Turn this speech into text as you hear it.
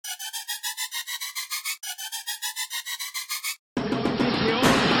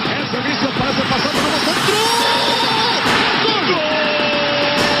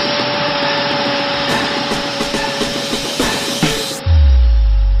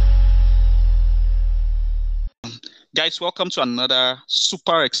Guys, welcome to another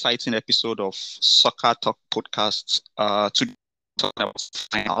super exciting episode of Soccer Talk Podcast. Today, we're talking about the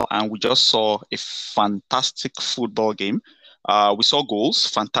final, and we just saw a fantastic football game. We saw goals,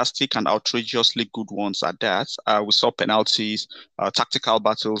 fantastic and outrageously good ones at that. We saw penalties, tactical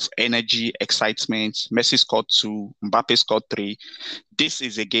battles, energy, excitement. Messi scored two, Mbappe scored three. This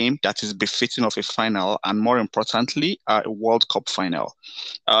is a game that is befitting of a final, and more importantly, a World Cup final.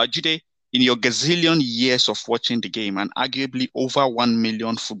 Jide, in your gazillion years of watching the game and arguably over 1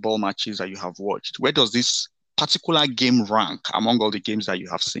 million football matches that you have watched, where does this particular game rank among all the games that you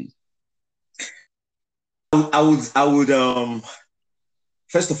have seen? I would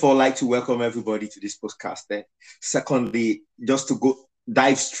first of all like to welcome everybody to this podcast. Secondly, just to go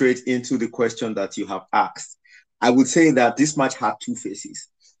dive straight into the question that you have asked, I would say that this match had two phases.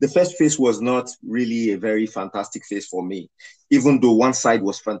 The first phase was not really a very fantastic phase for me. Even though one side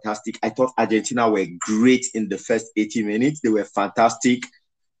was fantastic, I thought Argentina were great in the first 80 minutes. They were fantastic.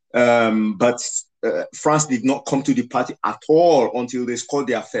 But France did not come to the party at all until they scored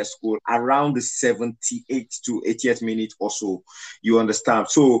their first goal around the 78th to 80th minute or so. You understand?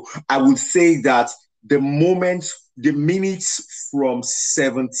 So I would say that the minutes from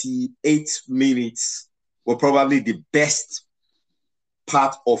 78 minutes were probably the best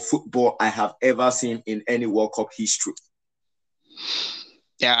part of football I have ever seen in any World Cup history.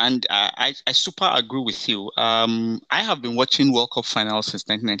 Yeah, and I super agree with you. I have been watching World Cup finals since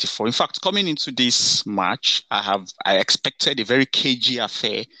 1994. In fact, coming into this match, I expected a very cagey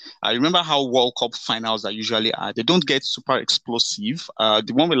affair. I remember how World Cup finals are usually are. They don't get super explosive.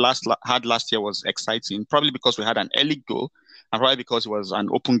 The one we had last year was exciting, probably because we had an early goal, and probably because it was an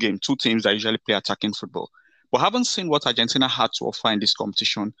open game. Two teams that usually play attacking football. But haven't seen what Argentina had to offer in this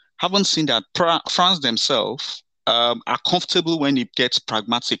competition. Haven't seen that France themselves are comfortable when it gets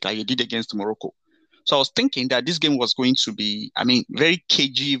pragmatic, like it did against Morocco. So I was thinking that this game was going to be, very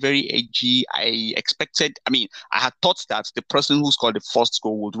cagey, very edgy. I had thought that the person who scored the first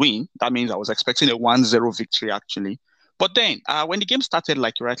goal would win. That means I was expecting a 1-0 victory, actually. But then, when the game started,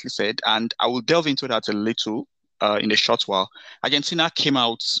 like you rightly said, and I will delve into that a little in a short while, Argentina came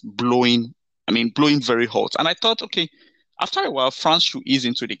out blowing very hot. And I thought, okay, after a while, France should ease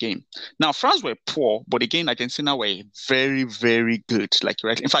into the game. Now, France were poor, but again, Argentina were very, very good. Like,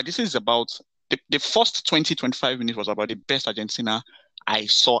 right? In fact, this is about the first 20, 25 minutes was about the best Argentina I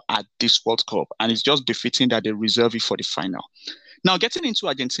saw at this World Cup. And it's just befitting that they reserve it for the final. Now, getting into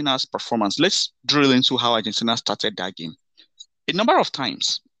Argentina's performance, let's drill into how Argentina started that game. A number of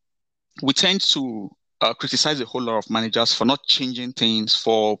times, we tend to criticize a whole lot of managers for not changing things,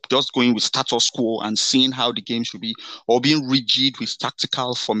 for just going with status quo and seeing how the game should be, or being rigid with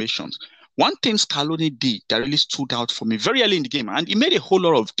tactical formations. One thing Scaloni did that really stood out for me very early in the game, and it made a whole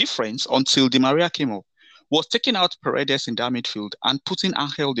lot of difference until Di Maria came up, was taking out Paredes in that midfield and putting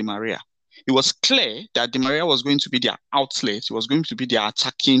Angel Di Maria. It was clear that Di Maria was going to be their outlet. It was going to be their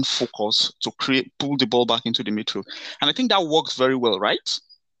attacking focus to pull the ball back into the midfield. And I think that works very well, right?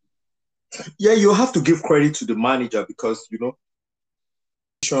 Yeah, you have to give credit to the manager because,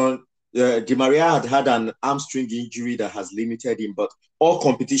 Di Maria had an hamstring injury that has limited him, but all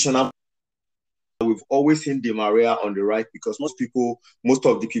competition, we've always seen Di Maria on the right because most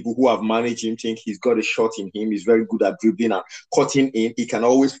of the people who have managed him think he's got a shot in him. He's very good at dribbling and cutting in. He can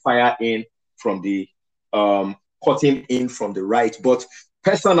always fire in from the cutting in from the right. But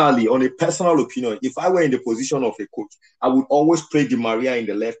personally, on a personal opinion, if I were in the position of a coach, I would always play Di Maria in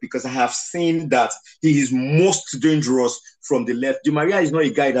the left because I have seen that he is most dangerous from the left. Di Maria is not a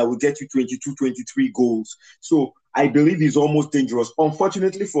guy that will get you 22, 23 goals. So I believe he's almost dangerous.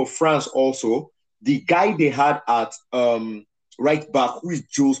 Unfortunately for France also, the guy they had at right back, who is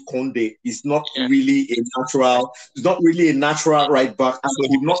Jules Koundé, is not really a natural. He's not really a natural right back, and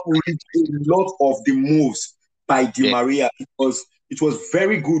could not read a lot of the moves by Di Maria. It was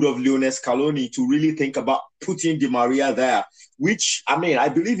very good of Lionel Scaloni to really think about putting Di Maria there, which I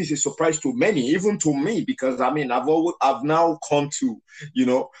believe is a surprise to many, even to me, because I've now come to,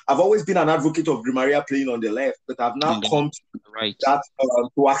 I've always been an advocate of Di Maria playing on the left, but I've now come to that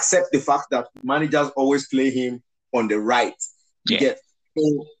to accept the fact that managers always play him on the right.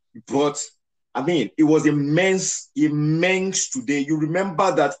 But it was immense today. You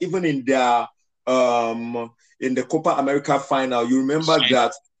remember that even in the Copa America final, you remember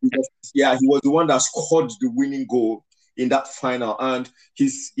that he was the one that scored the winning goal in that final, and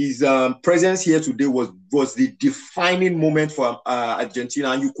his presence here today was the defining moment for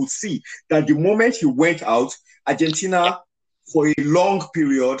Argentina. And you could see that the moment he went out, Argentina for a long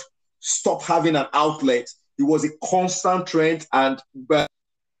period stopped having an outlet. It was a constant trend, and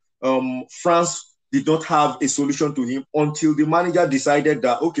France did not have a solution to him until the manager decided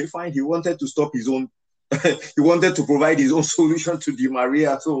that, okay, fine, he wanted to stop his own, he wanted to provide his own solution to Di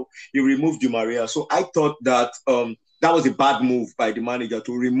Maria, so he removed Di Maria. So I thought that that was a bad move by the manager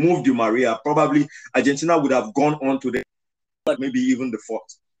to remove Di Maria. Probably Argentina would have gone on to the maybe even the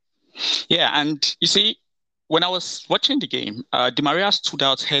fourth. Yeah, and you see, when I was watching the game, Di Maria stood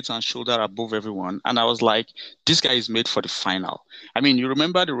out heads and shoulders above everyone. And I was like, this guy is made for the final. I mean, you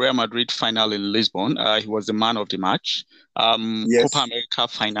remember the Real Madrid final in Lisbon? He was the man of the match. Yes. Copa America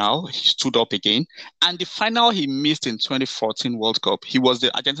final, he stood up again. And the final he missed in 2014 World Cup, he was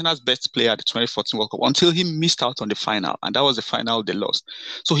the Argentina's best player at the 2014 World Cup until he missed out on the final. And that was the final they lost.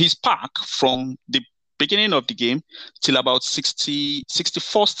 So he's back from the beginning of the game till about 61st,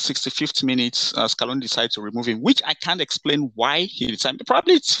 65th minutes, Scaloni decided to remove him, which I can't explain why he decided.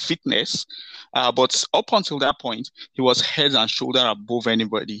 Probably it's fitness, but up until that point, he was head and shoulder above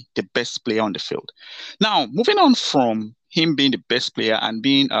anybody, the best player on the field. Now, moving on from him being the best player and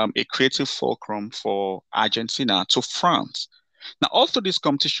being a creative fulcrum for Argentina to France. Now, also this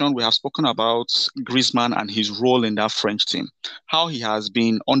competition, we have spoken about Griezmann and his role in that French team, how he has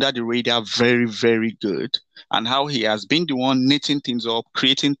been under the radar very, very good, and how he has been the one knitting things up,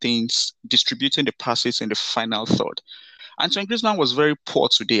 creating things, distributing the passes in the final third. Antoine Griezmann was very poor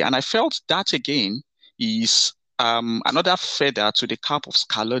today, and I felt that again is another feather to the cap of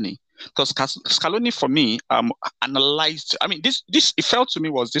Scaloni. Because Scaloni, for me, analyzed. I mean, this it felt to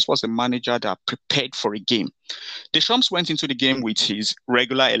me this was a manager that prepared for a game. Deschamps went into the game with his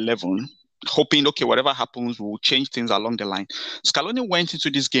regular 11, hoping, okay, whatever happens, we'll change things along the line. Scaloni went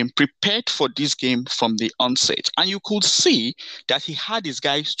into this game prepared for this game from the onset, and you could see that he had his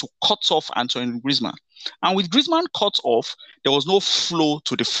guys to cut off Antoine Griezmann. And with Griezmann cut off, there was no flow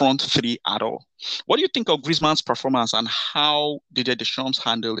to the front three at all. What do you think of Griezmann's performance, and how did the Deschamps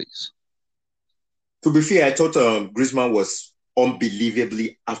handle it? To be fair, I thought Griezmann was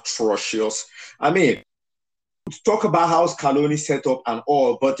unbelievably atrocious. I mean, talk about how Scaloni set up and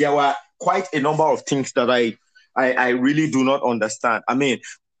all, but there were quite a number of things that I really do not understand. I mean,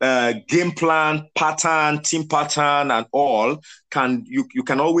 game plan, pattern, team pattern, and all, you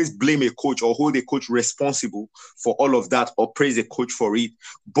can always blame a coach or hold a coach responsible for all of that or praise a coach for it.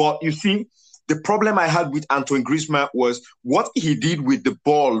 But you see, the problem I had with Antoine Griezmann was what he did with the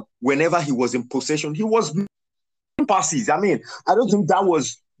ball whenever he was in possession. He was passes. I mean, I don't think that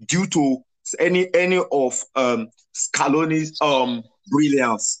was due to any of Scaloni's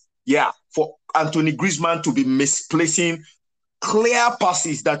brilliance. Yeah, for Antoine Griezmann to be misplacing clear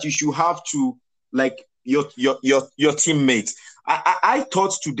passes that you should have to like your teammates. I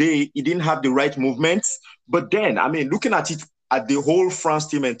thought today he didn't have the right movements, but then I mean, looking at it at the whole France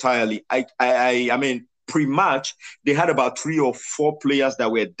team entirely, I mean, pre-match they had about 3 or 4 players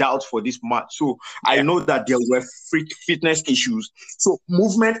that were doubts for this match. So yeah. I know that there were fitness issues. So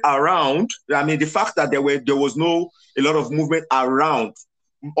movement around, I mean, the fact that there was no a lot of movement around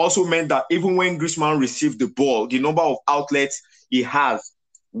also meant that even when Griezmann received the ball, the number of outlets he had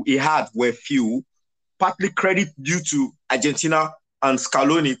were few, partly credit due to Argentina and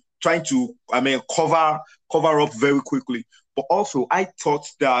Scaloni trying to, I mean, cover up very quickly. But also, I thought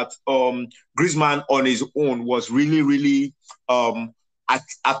that Griezmann on his own was really, really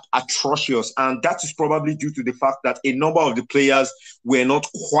atrocious. And that is probably due to the fact that a number of the players were not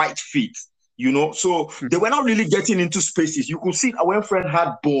quite fit. You know, so they were not really getting into spaces. You could see when Fred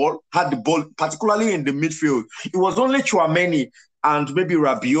had the ball, particularly in the midfield. It was only Tchouaméni and maybe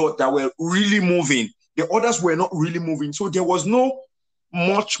Rabiot that were really moving. The others were not really moving. So there was no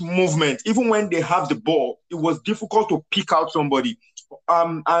much movement. Even when they have the ball, it was difficult to pick out somebody.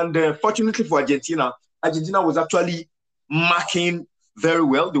 Fortunately for Argentina was actually marking very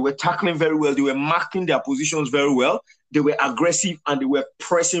well. They were tackling very well. They were marking their positions very well. They were aggressive and they were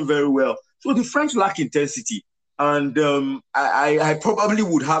pressing very well. So the French lack intensity, and I probably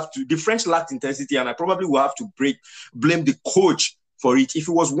would have to. The French lacked intensity, and I probably would have to blame the coach for it. If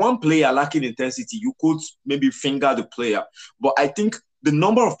it was one player lacking intensity, you could maybe finger the player. But I think the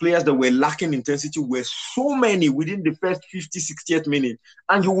number of players that were lacking intensity were so many within the first 50, 60th minute.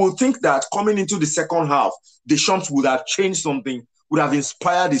 And you will think that coming into the second half, Deschamps would have changed something, would have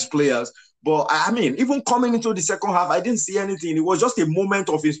inspired his players. But I mean, even coming into the second half, I didn't see anything. It was just a moment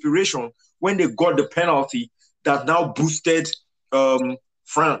of inspiration when they got the penalty that now boosted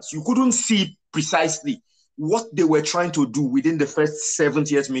France. You couldn't see precisely what they were trying to do within the first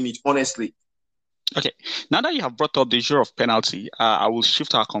 70th minute, honestly. Okay, now that you have brought up the issue of penalty, I will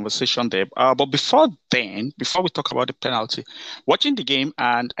shift our conversation there. But before we talk about the penalty, watching the game,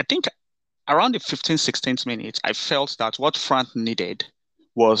 and I think around the 15th, 16th minute, I felt that what France needed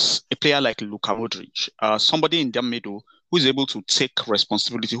was a player like Luka Modric, somebody in the middle who is able to take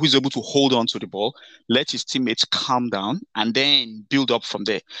responsibility, who is able to hold on to the ball, let his teammates calm down, and then build up from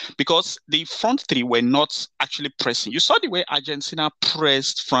there. Because the front three were not actually pressing. You saw the way Argentina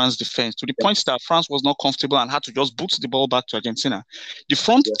pressed France defense to the point that France was not comfortable and had to just boot the ball back to Argentina. The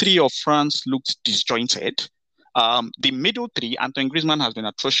front three of France looked disjointed. The middle three, Antoine Griezmann has been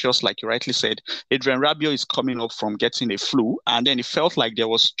atrocious, like you rightly said. Adrien Rabiot is coming up from getting a flu, and then it felt like there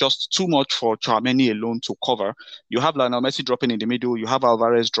was just too much for Tchouaméni alone to cover. You have Lionel Messi dropping in the middle, you have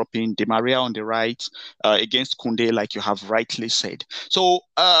Alvarez dropping, Di Maria on the right against Koundé, like you have rightly said. So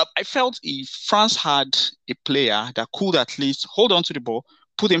I felt if France had a player that could at least hold on to the ball,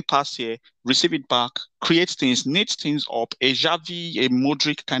 put in pass here, receive it back, create things, knit things up, a Xavi, a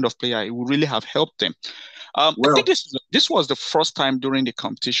Modric kind of player, it would really have helped them. I think this was the first time during the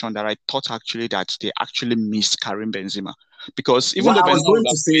competition that I thought actually that they actually missed Karim Benzema, because even though Benzema would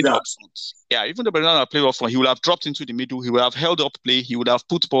have played up front, even though Benzema played up front, he would have dropped into the middle, he would have held up play, he would have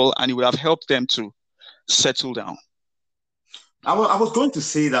put ball, and he would have helped them to settle down. I was going to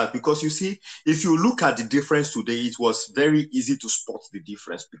say that because you see, if you look at the difference today, it was very easy to spot the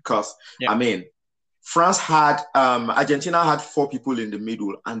difference because I mean, France had, Argentina had 4 people in the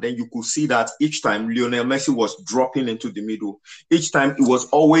middle, and then you could see that each time Lionel Messi was dropping into the middle. Each time it was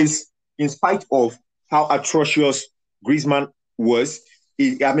always, in spite of how atrocious Griezmann was,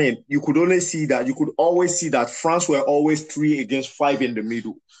 you could always see that France were always 3 against 5 in the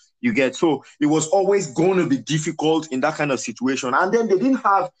middle. You get, so it was always going to be difficult in that kind of situation. And then they didn't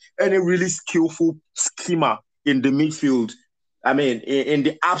have any really skillful schema in the midfield. I mean, in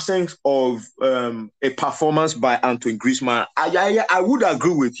the absence of a performance by Antoine Griezmann, I would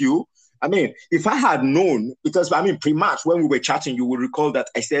agree with you. I mean, if I had known, because I mean, pre-match when we were chatting, you will recall that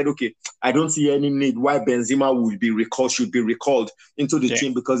I said, okay, I don't see any need why Benzema should be recalled into the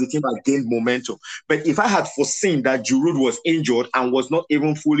team because the team had gained momentum. But if I had foreseen that Giroud was injured and was not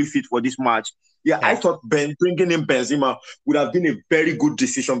even fully fit for this match, I thought bringing in Benzema would have been a very good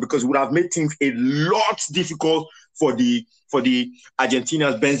decision because it would have made things a lot difficult for the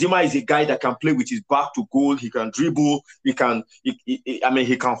Argentinians. Benzema is a guy that can play with his back to goal. He can dribble. He can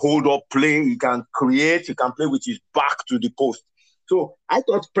hold up play. He can create. He can play with his back to the post. So I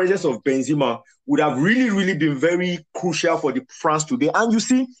thought presence of Benzema would have really, really been very crucial for the France today. And you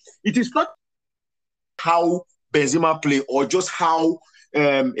see, it is not how Benzema play or just how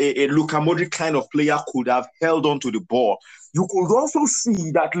a Luka Modric kind of player could have held on to the ball. You could also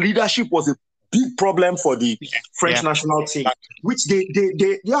see that leadership was a big problem for the French national team, which they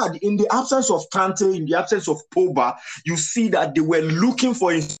in the absence of Kante, in the absence of Pogba, you see that they were looking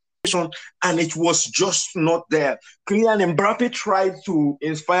for inspiration and it was just not there. Kylian Mbappe tried to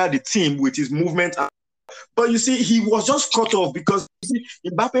inspire the team with his movement, but you see, he was just cut off because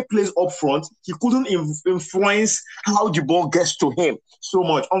Mbappe plays up front. He couldn't influence how the ball gets to him so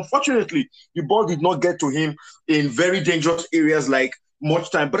much. Unfortunately, the ball did not get to him in very dangerous areas like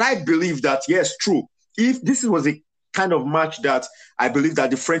much time. But I believe that, yes, true. If this was a kind of match that I believe that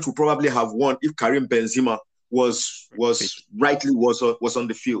the French would probably have won if Karim Benzema was on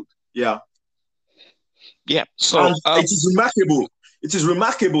the field. Yeah. So it is remarkable. It is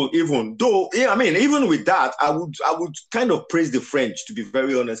remarkable, even though, I mean, even with that, I would kind of praise the French, to be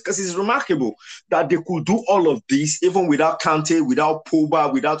very honest, because it's remarkable that they could do all of this even without Kante, without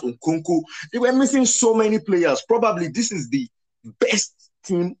Pogba, without Nkunku. They were missing so many players. Probably this is the best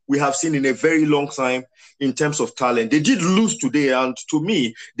team we have seen in a very long time in terms of talent. They did lose today, and to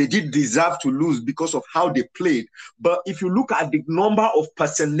me, they did deserve to lose because of how they played. But if you look at the number of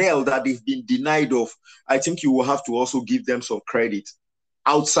personnel that they've been denied of, I think you will have to also give them some credit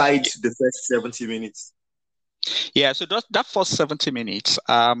outside the first 70 minutes. Yeah, so that first 70 minutes,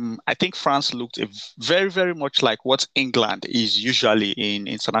 I think France looked very, very much like what England is usually in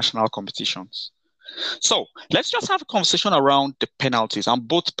international competitions. So let's just have a conversation around the penalties and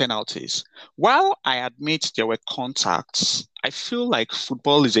both penalties. While I admit there were contacts, I feel like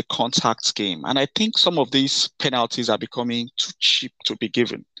football is a contact game. And I think some of these penalties are becoming too cheap to be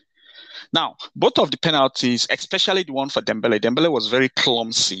given. Now, both of the penalties, especially the one for Dembele was very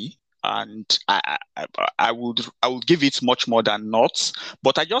clumsy. And I would give it much more than not.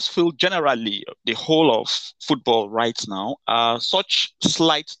 But I just feel generally the whole of football right now, such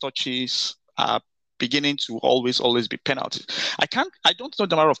slight touches are beginning to always be penalties. I don't know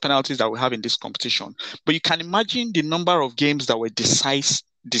the number of penalties that we have in this competition, but you can imagine the number of games that were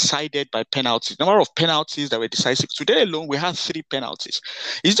decided by penalties, the number of penalties that were decisive. Today alone, we had 3 penalties.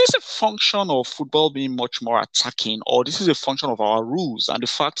 Is this a function of football being much more attacking, or this is a function of our rules and the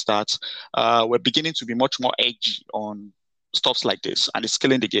fact that we're beginning to be much more edgy on stuff like this, and it's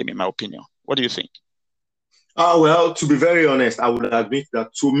killing the game, in my opinion. What do you think? Well, to be very honest, I would admit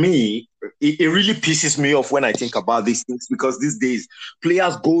that to me, it really pisses me off when I think about these things because these days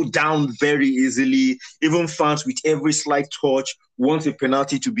players go down very easily. Even fans with every slight touch want a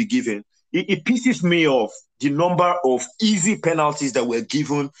penalty to be given. It pisses me off the number of easy penalties that were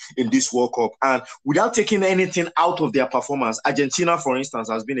given in this World Cup. And without taking anything out of their performance, Argentina, for instance,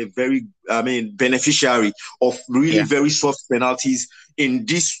 has been a very, beneficiary of really very soft penalties in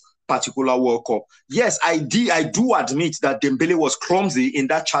this particular World Cup. Yes, I do admit that Dembele was clumsy in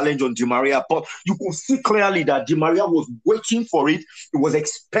that challenge on Di Maria, but you could see clearly that Di Maria was waiting for it. He was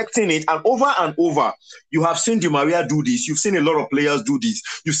expecting it. And over, you have seen Di Maria do this. You've seen a lot of players do this.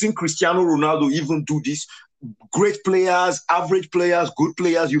 You've seen Cristiano Ronaldo even do this. Great players, average players, good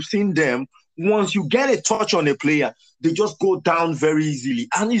players, you've seen them. Once you get a touch on a player, they just go down very easily.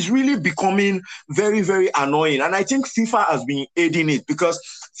 And it's really becoming very, very annoying. And I think FIFA has been aiding it because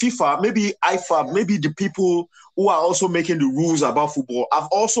FIFA, maybe IFAB, maybe the people who are also making the rules about football have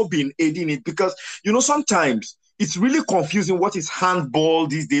also been aiding it because, sometimes it's really confusing what is handball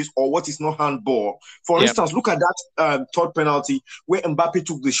these days or what is not handball. For instance, look at that third penalty where Mbappe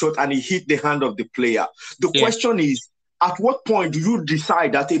took the shot and he hit the hand of the player. The question is, at what point do you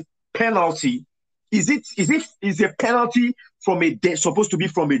decide that a penalty is a penalty from supposed to be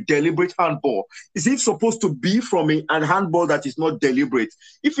from a deliberate handball? Is it supposed to be from a handball that is not deliberate?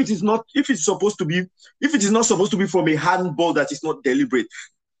 If it is not supposed to be from a handball that is not deliberate,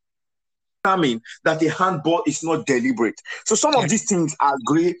 that a handball is not deliberate. So some of these things are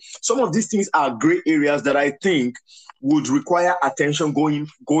gray. Some of these things are gray areas that I think would require attention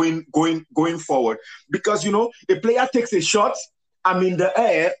going forward. Because a player takes a shot, I'm in the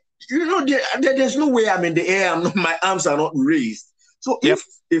air. There's no way I'm in the air. My arms are not raised. So if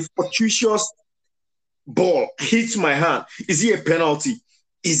a fortuitous ball hits my hand, is it a penalty?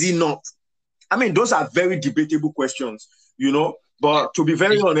 Is it not? Those are very debatable questions, But to be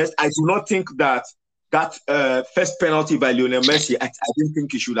very honest, I do not think that first penalty by Lionel Messi, I didn't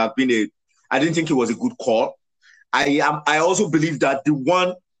think it should have been I didn't think it was a good call. I also believe that the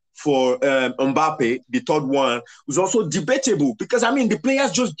one for Mbappe, the third one, was also debatable because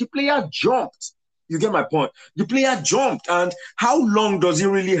the player jumped. You get my point? The player jumped, and how long does he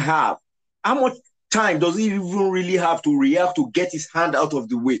really have? How much time does he even really have to react to get his hand out of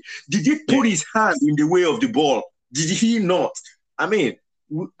the way? Did he put his hand in the way of the ball? Did he not? I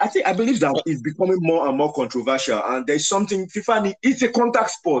believe that it's becoming more and more controversial, and there's something FIFA. It's a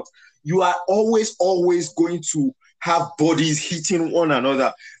contact sport. You are always going to have bodies hitting one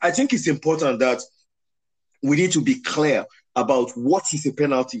another. I think it's important that we need to be clear about what is a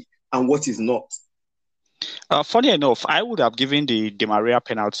penalty and what is not. Funny enough, I would have given the Di Maria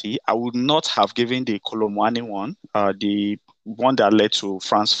penalty. I would not have given the Kolo Muani one, the one that led to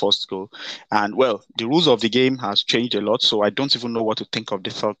France's first goal. And well, the rules of the game has changed a lot, so I don't even know what to think of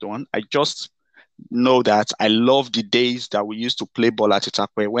the third one. I just know that I love the days that we used to play ball at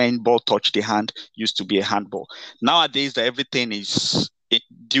Itakwe when ball touched the hand used to be a handball. Nowadays, that everything is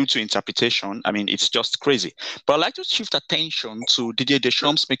due to interpretation. It's just crazy. But I'd like to shift attention to Didier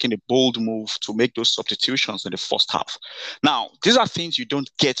Deschamps making a bold move to make those substitutions in the first half. Now, these are things you don't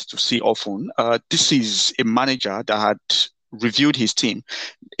get to see often. This is a manager that had reviewed his team.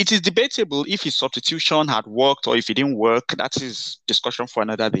 It is debatable if his substitution had worked or if it didn't work. That is discussion for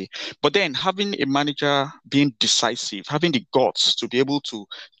another day. But then having a manager being decisive, having the guts to be able to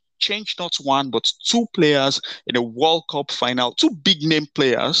change not one, but two players in a World Cup final, two big name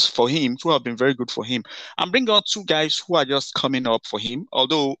players for him who have been very good for him, and bring out two guys who are just coming up for him.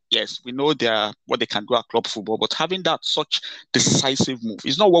 Although, yes, we know what they can do at club football, but having that such decisive move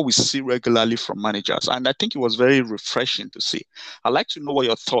is not what we see regularly from managers. And I think it was very refreshing to see. I'd like to know what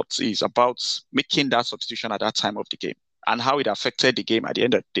your thoughts is about making that substitution at that time of the game and how it affected the game at the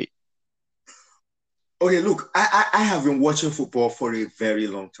end of the day. Okay, look, I have been watching football for a very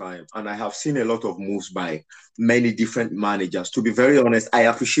long time, and I have seen a lot of moves by many different managers. To be very honest, I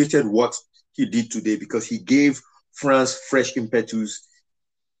appreciated what he did today because he gave France fresh impetus,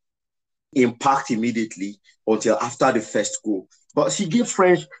 impact immediately until after the first goal. But he gave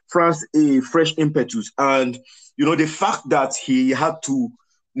France a fresh impetus, and the fact that he had to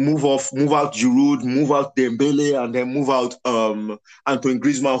move out Giroud, move out Dembele, and then move out Antoine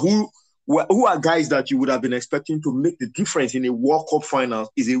Griezmann, who are guys that you would have been expecting to make the difference in a World Cup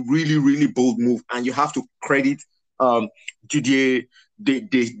final, is a really, really bold move. And you have to credit Didier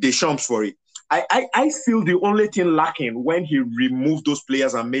Deschamps for it. I feel the only thing lacking when he removed those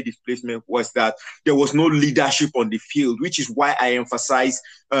players and made his placement was that there was no leadership on the field, which is why I emphasize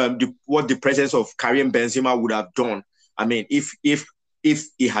what the presence of Karim Benzema would have done. I mean, if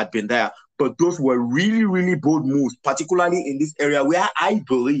he had been there. But those were really, really bold moves, particularly in this area where I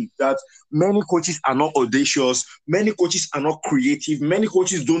believe that many coaches are not audacious, many coaches are not creative, many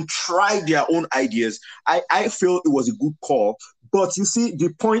coaches don't try their own ideas. I feel it was a good call. But you see,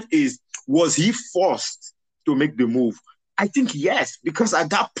 the point is, was he forced to make the move? I think yes, because at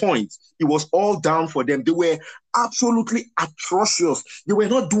that point, it was all down for them. They were absolutely atrocious. They were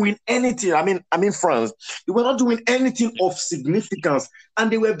not doing anything. I mean, France. They were not doing anything of significance, and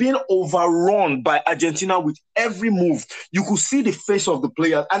they were being overrun by Argentina with every move. You could see the face of the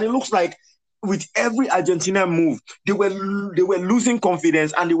players, and it looks like with every Argentina move, they were losing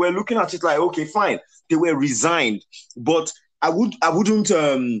confidence, and they were looking at it like, okay, fine. They were resigned, but I wouldn't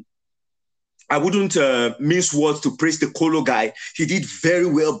mince words to praise the Colo guy. He did very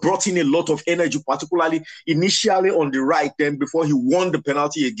well, brought in a lot of energy, particularly initially on the right, then before he won the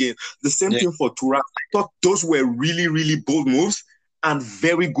penalty again. The same thing for Thuram. I thought those were really, really bold moves and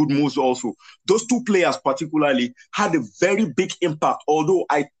very good moves also. Those two players particularly had a very big impact, although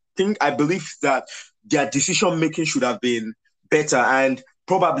I believe that their decision-making should have been better, and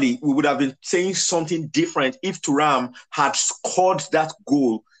probably we would have been saying something different if Thuram had scored that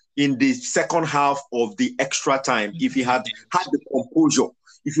goal in the second half of the extra time, if he had had the composure,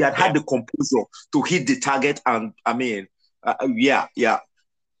 had the composure to hit the target. And I mean, yeah.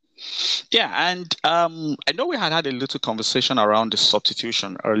 And I know we had a little conversation around the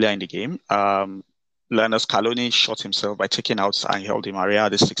substitution earlier in the game. Lionel Scaloni shot himself by taking out Angel Di Maria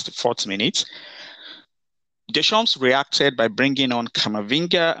at the 64th minute. Deschamps reacted by bringing on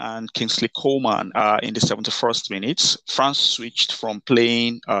Camavinga and Kingsley Coman in the 71st minute. France switched from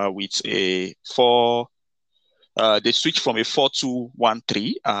playing with a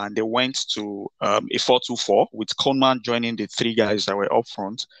 4-2-1-3 and they went to a 4-2-4 with Coman joining the three guys that were up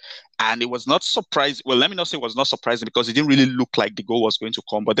front. And it was not surprising. Well, let me not say it was not surprising because it didn't really look like the goal was going to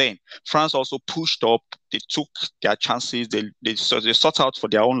come. But then France also pushed up. They took their chances. They sought out for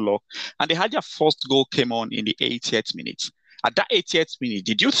their own luck. And they had their first goal came on in the 80th minute. At that 80th minute,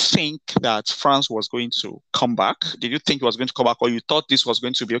 did you think that France was going to come back? Did you think it was going to come back? Or you thought this was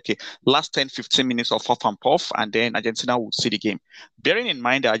going to be, okay, last 10, 15 minutes of puff and puff, and then Argentina would see the game? Bearing in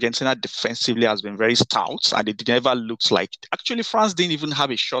mind that Argentina defensively has been very stout, and it never looked like... Actually, France didn't even have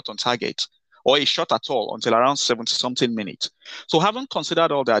a shot on target, or a shot at all, until around 70-something minutes. So having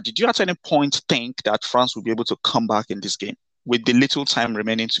considered all that, did you at any point think that France would be able to come back in this game with the little time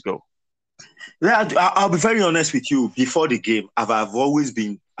remaining to go? Yeah, I'll be very honest with you. Before the game, I've always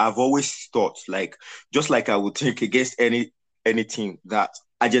thought, like, just like I would think against any team, that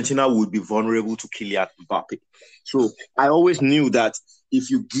Argentina would be vulnerable to Kylian Mbappe. So I always knew that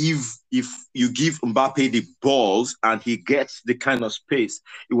if you give Mbappe the balls and he gets the kind of space,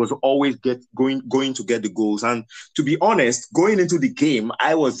 it was always going to get the goals. And to be honest, going into the game,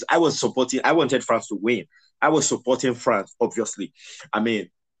 I wanted France to win. I was supporting France, obviously.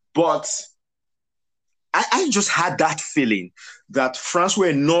 But I just had that feeling that France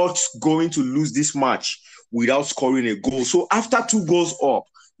were not going to lose this match without scoring a goal. So after 2 goals up,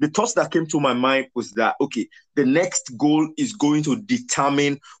 the thoughts that came to my mind was that, okay, the next goal is going to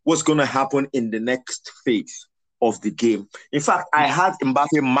determine what's going to happen in the next phase of the game. In fact, I had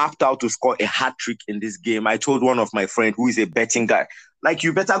Mbappe mapped out to score a hat-trick in this game. I told one of my friends who is a betting guy, like,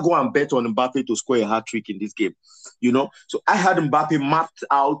 you better go and bet on Mbappe to score a hat-trick in this game, So I had Mbappe mapped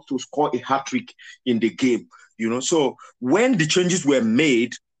out to score a hat-trick in the game, So when the changes were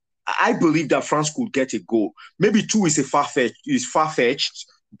made, I believe that France could get a goal. Maybe 2 is far-fetched,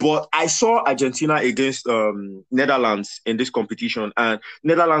 but I saw Argentina against Netherlands in this competition, and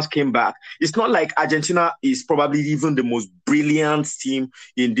Netherlands came back. It's not like Argentina is probably even the most brilliant team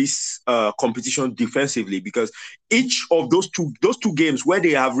in this competition defensively, because each of those two games where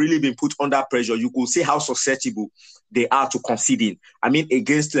they have really been put under pressure, you could see how susceptible they are to conceding.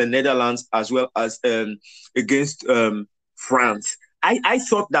 Against the Netherlands as well as against France. I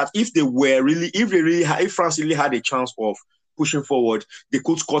thought that if France really had a chance of pushing forward, they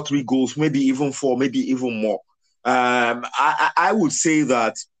could score 3 goals, maybe even 4, maybe even more. I would say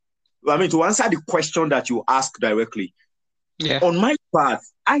that, to answer the question that you asked directly, on my part,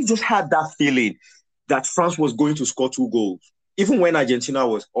 I just had that feeling that France was going to score 2 goals, even when Argentina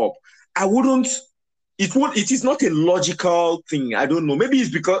was up. It is not a logical thing. I don't know. Maybe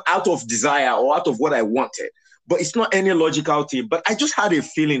it's because out of desire or out of what I wanted, but it's not any logical thing. But I just had a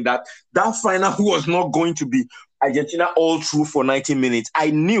feeling that final was not going to be Argentina all through for 90 minutes. I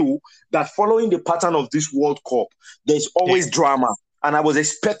knew that following the pattern of this World Cup, there's always drama. And I was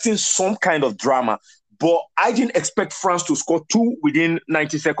expecting some kind of drama. But I didn't expect France to score 2 within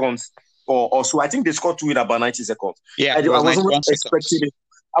 90 seconds or so. I think they scored two in about 90 seconds. Yeah, I it was wasn't 91 expecting seconds. it.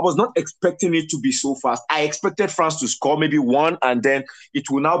 I was not expecting it to be so fast. I expected France to score maybe one, and then it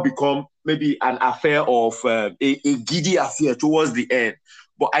will now become maybe an affair of a giddy affair towards the end.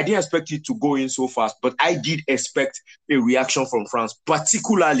 But I didn't expect it to go in so fast. But I did expect a reaction from France,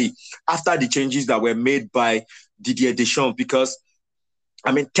 particularly after the changes that were made by Didier Deschamps, because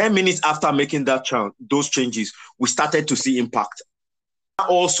 10 minutes after making those changes, we started to see impact.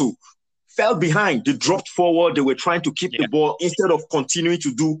 Also, fell behind. They dropped forward. They were trying to keep the ball instead of continuing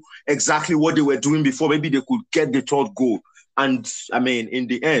to do exactly what they were doing before. Maybe they could get the third goal. And in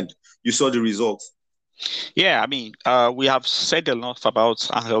the end, you saw the results. Yeah, we have said enough about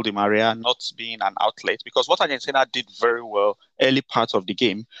Angel Di Maria not being an outlet, because what Argentina did very well early part of the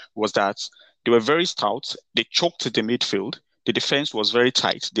game was that they were very stout. They choked the midfield. The defense was very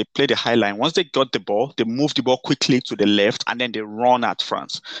tight. They played the high line. Once they got the ball, they moved the ball quickly to the left, and then they run at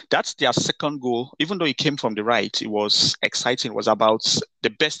France. That's their second goal. Even though it came from the right, it was exciting. It was about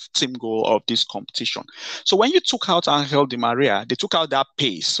the best team goal of this competition. So when you took out Angel Di Maria, they took out that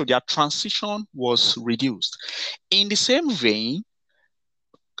pace. So their transition was reduced. In the same vein,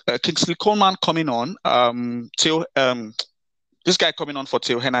 Kingsley Coman coming on, this guy coming on for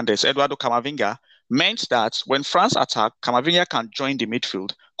Theo Hernandez, Eduardo Camavinga, meant that when France attack, Camavinga can join the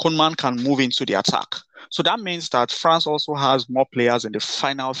midfield, Koeman can move into the attack. So that means that France also has more players in the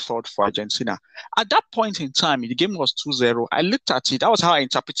final third for Argentina. At that point in time, the game was 2-0. I looked at it. That was how I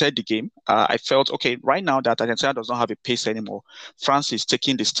interpreted the game. I felt, okay, right now that Argentina does not have a pace anymore, France is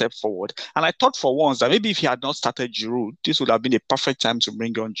taking the step forward. And I thought for once that maybe if he had not started Giroud, this would have been a perfect time to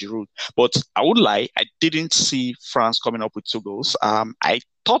bring on Giroud. But I would lie, I didn't see France coming up with 2 goals. I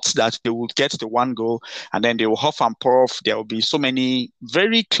thought that they would get the 1 goal and then they will huff and puff. There will be so many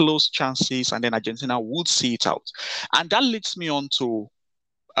very close chances and then Argentina would see it out. And that leads me on to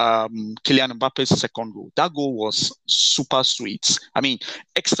Kylian Mbappe's second goal. That goal was super sweet.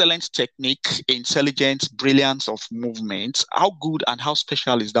 Excellent technique, intelligence, brilliance of movement. How good and how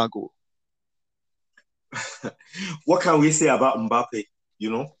special is that goal? What can we say about Mbappe?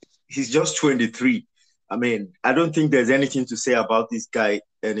 He's just 23. I don't think there's anything to say about this guy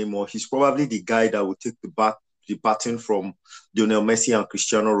anymore. He's probably the guy that will take the baton from Lionel Messi and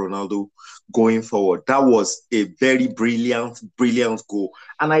Cristiano Ronaldo going forward. That was a very brilliant goal.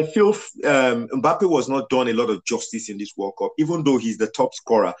 And I feel Mbappe was not done a lot of justice in this World Cup, even though he's the top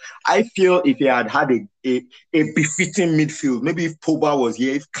scorer. I feel if he had a befitting midfield, maybe if Pogba was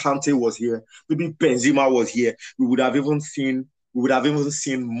here, if Kante was here, maybe Benzema was here, we would have even seen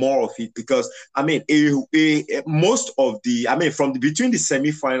more of it, because most of the from between the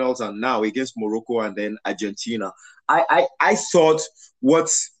semi-finals and now against Morocco and then Argentina, I thought what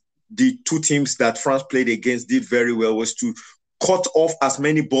the two teams that France played against did very well was to cut off as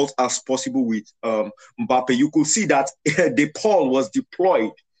many balls as possible with Mbappe. You could see that De Paul was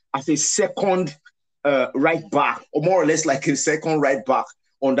deployed as a second right back, or more or less like a second right back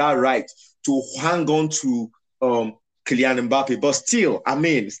on that right, to hang on to Kylian Mbappe. But still,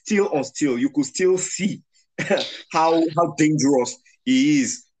 you could still see how dangerous he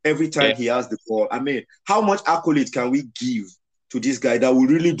is every time he has the ball. How much accolade can we give to this guy that will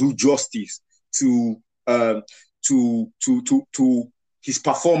really do justice to his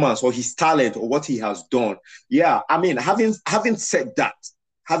performance or his talent or what he has done? Yeah, having said that,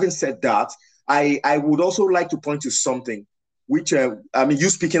 I would also like to point to something which, you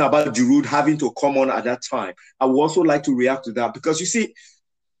speaking about Giroud having to come on at that time. I would also like to react to that, because you see,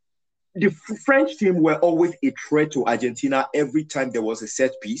 the French team were always a threat to Argentina every time there was a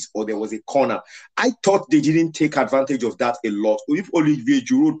set piece or there was a corner. I thought they didn't take advantage of that a lot. If Olivier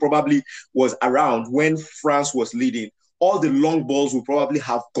Giroud probably was around when France was leading, all the long balls would probably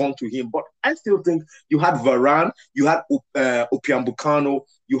have gone to him. But I still think you had Varane, you had Upamecano,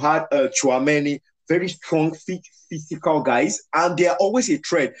 you had Tchouaméni, very strong, physical guys, and they're always a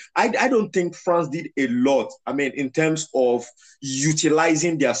threat. I don't think France did a lot, in terms of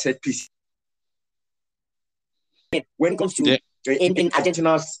utilizing their set piece. When it comes to in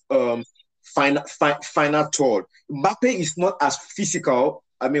Argentina's final third, Mbappe is not as physical.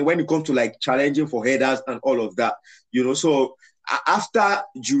 When it comes to like challenging for headers and all of that, So after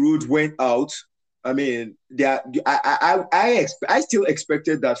Giroud went out, I still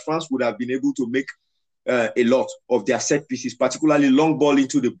expected that France would have been able to make a lot of their set pieces, particularly long ball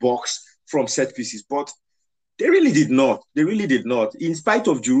into the box from set pieces, but they really did not. In spite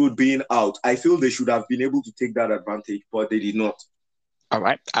of Giroud being out, I feel they should have been able to take that advantage, but they did not. All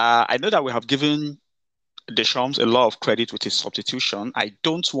right. I know that we have given Deschamps a lot of credit with his substitution. I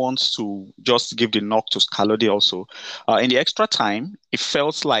don't want to just give the knock to Scaloni also. In the extra time, it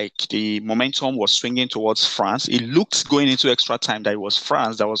felt like the momentum was swinging towards France. It looked going into extra time that it was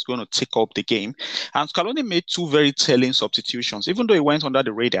France that was going to take up the game. And Scaloni made two very telling substitutions, even though it went under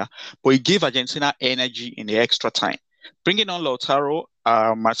the radar, but it gave Argentina energy in the extra time. Bringing on Lautaro,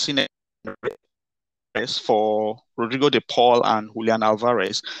 Martinez for Rodrigo de Paul and Julian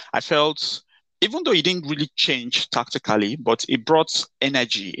Alvarez, I felt even though he didn't really change tactically, but it brought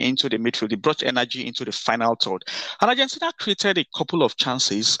energy into the midfield. It brought energy into the final third. And Argentina created a couple of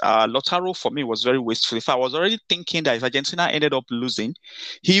chances. Lautaro, for me, was very wasteful. If I was already thinking that if Argentina ended up losing,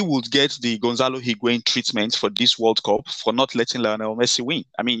 he would get the Gonzalo Higuain treatment for this World Cup for not letting Lionel Messi win.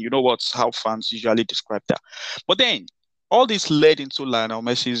 I mean, you know how fans usually describe that. But then, all this led into Lionel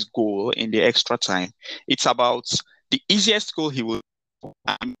Messi's goal in the extra time. It's about the easiest goal he will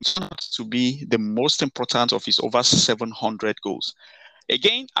and to be the most important of his over 700 goals.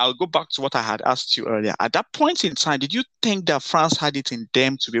 Again, I'll go back to what I had asked you earlier. At that point in time, did you think that France had it in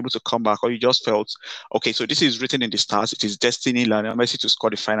them to be able to come back, or you just felt, okay, so this is written in the stars, it is destiny, Lionel Messi to score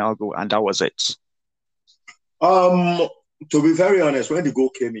the final goal, and that was it? To be very honest, when the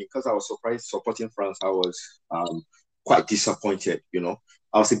goal came in, because I was surprised supporting France, I was quite disappointed,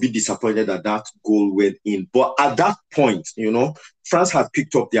 I was a bit disappointed that that goal went in. But at that point, France had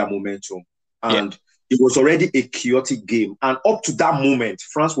picked up their momentum and it was already a chaotic game. And up to that moment,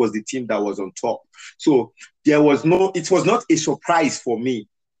 France was the team that was on top. So it was not a surprise for me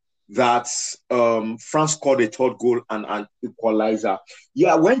that France scored a third goal and an equalizer.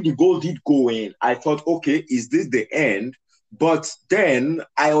 Yeah, when the goal did go in, I thought, okay, is this the end? But then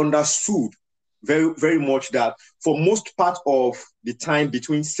I understood very, very much that for most part of the time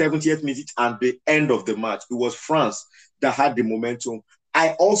between 70th minute and the end of the match, it was France that had the momentum.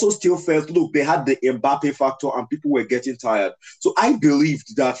 I also still felt, look, they had the Mbappe factor and people were getting tired. So I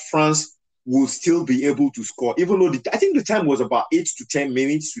believed that France would still be able to score, even though I think the time was about 8 to 10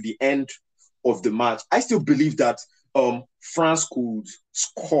 minutes to the end of the match. I still believe that France could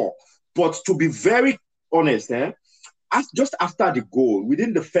score. But to be very honest, just after the goal,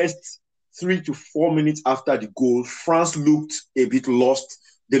 within the first 3 to 4 minutes after the goal, France looked a bit lost.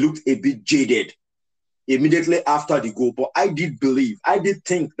 They looked a bit jaded immediately after the goal. But I did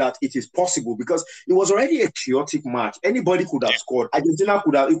think that it is possible because it was already a chaotic match. Anybody could have scored. Argentina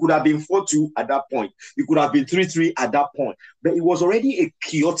it could have been 4-2 at that point. It could have been 3-3 at that point. But it was already a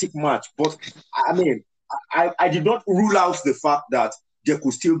chaotic match. But I mean, I did not rule out the fact that there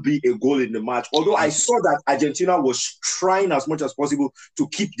could still be a goal in the match. Although I saw that Argentina was trying as much as possible to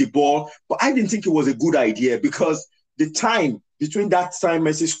keep the ball, but I didn't think it was a good idea because the time between that time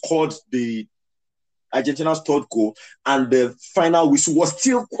Messi scored the Argentina's third goal and the final whistle was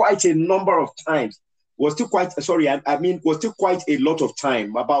still quite a number of times. Was still quite a lot of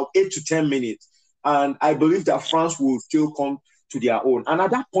time, about 8 to 10 minutes. And I believe that France will still come to their own. And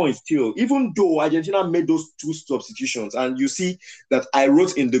at that point still, even though Argentina made those two substitutions, and you see that I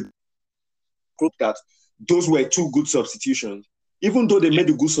wrote in the group that those were two good substitutions, even though they made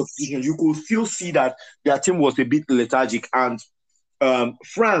a good substitution, you could still see that their team was a bit lethargic and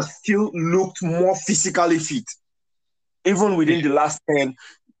France still looked more physically fit, even within the last 10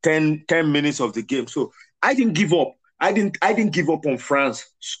 minutes of the game. So I didn't give up. I didn't give up on France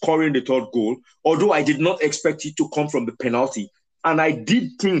scoring the third goal, although I did not expect it to come from the penalty. And I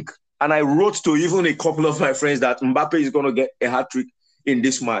did think, and I wrote to even a couple of my friends that Mbappe is going to get a hat-trick in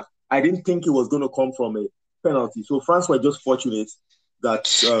this match. I didn't think it was going to come from a penalty. So France were just fortunate that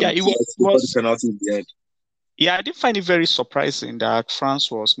it was the penalty in the end. Yeah, I did find it very surprising that France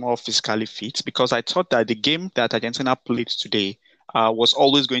was more physically fit because I thought that the game that Argentina played today was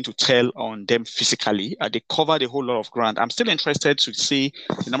always going to tell on them physically. They covered a whole lot of ground. I'm still interested to see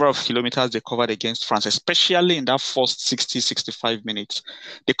the number of kilometers they covered against France, especially in that first 60, 65 minutes.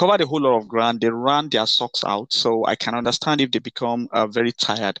 They covered a whole lot of ground. They ran their socks out. So I can understand if they become very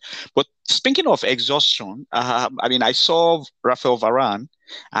tired. But speaking of exhaustion, I saw Raphael Varane,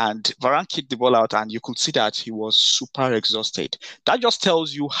 and Varane kicked the ball out, and you could see that he was super exhausted. That just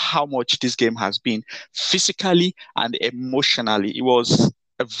tells you how much this game has been physically and emotionally. It was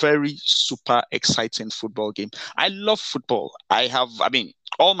a very super exciting football game. I love football.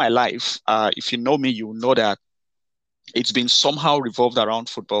 All my life, if you know me, you know that it's been somehow revolved around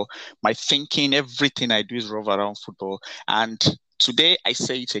football. My thinking, everything I do is revolved around football. And today, I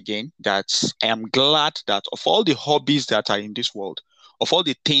say it again, that I am glad that of all the hobbies that are in this world, of all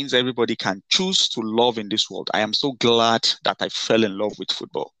the things everybody can choose to love in this world, I am so glad that I fell in love with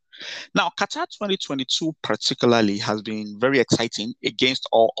football. Now, Qatar 2022 particularly has been very exciting against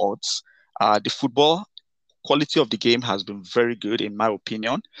all odds. The football quality of the game has been very good, in my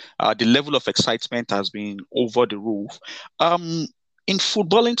opinion. The level of excitement has been over the roof. In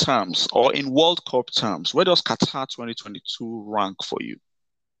footballing terms or in World Cup terms, where does Qatar 2022 rank for you?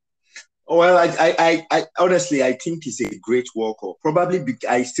 Well, I honestly, I think it's a great World Cup. Probably,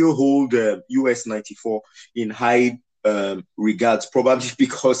 I still hold US '94 in high regards, probably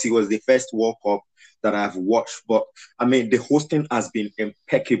because it was the first World Cup that I've watched. But I mean, the hosting has been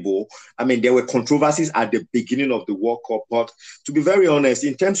impeccable. I mean, there were controversies at the beginning of the World Cup, but to be very honest,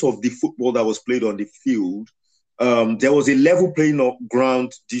 in terms of the football that was played on the field, there was a level playing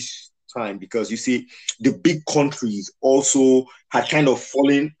ground this time, because you see the big countries also had kind of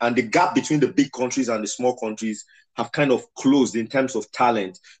fallen, and the gap between the big countries and the small countries have kind of closed in terms of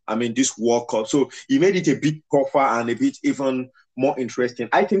talent. I mean, this World Cup. So it made it a bit tougher and a bit even more interesting.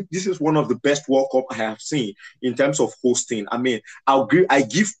 I think this is one of the best World Cup I have seen in terms of hosting. I mean, I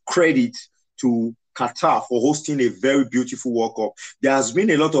give credit to Qatar for hosting a very beautiful World Cup. There has been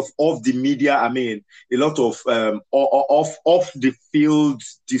a lot of off the media, I mean, a lot of off the field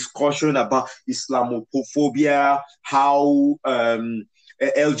discussion about Islamophobia, how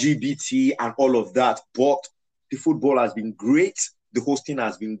LGBT and all of that. But the football has been great. The hosting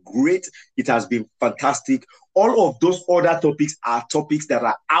has been great. It has been fantastic. All of those other topics are topics that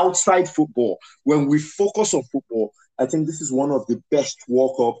are outside football. When we focus on football, I think this is one of the best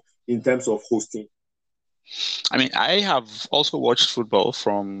World Cup in terms of hosting. I mean, I have also watched football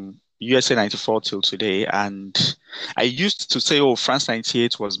from USA 94 till today, and I used to say, oh, France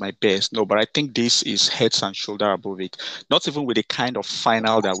 98 was my best. No, but I think this is heads and shoulders above it. Not even with the kind of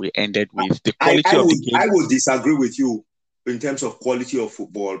final that we ended with. The quality of the game. I would disagree with you in terms of quality of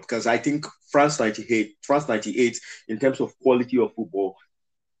football, because I think France 98, in terms of quality of football,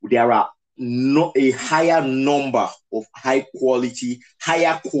 there are not a higher number of higher quality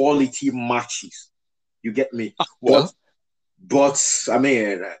matches. You get me? Well, but I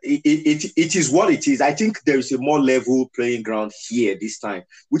mean, it is what it is. I think there is a more level playing ground here this time,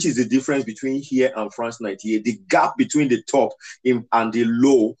 which is the difference between here and France 98. The gap between the top and the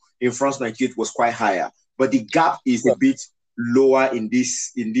low in France 98 was quite higher, but the gap is a bit lower in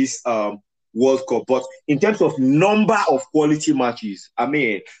this World Cup. But in terms of number of quality matches, I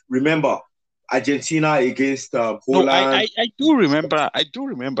mean, remember Argentina against Holland. No, I do remember.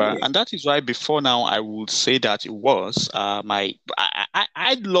 Yeah. And that is why before now I would say that it was I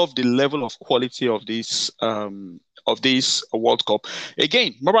love the level of quality of this World Cup.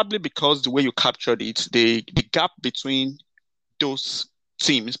 Again, probably because the way you captured it, the gap between those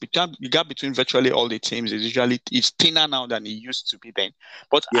teams, the gap between virtually all the teams is thinner now than it used to be then.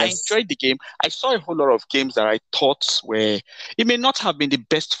 But yes. I enjoyed the game. I saw a whole lot of games that I thought it may not have been the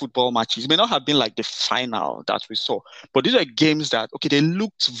best football matches. It may not have been like the final that we saw. But these are games that, okay, they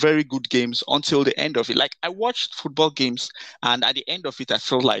looked very good games until the end of it. Like, I watched football games, and at the end of it, I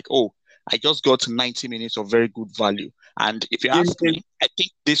felt like, oh, I just got 90 minutes of very good value. And if you ask me, I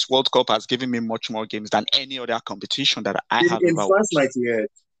think this World Cup has given me much more games than any other competition that I have ever watched.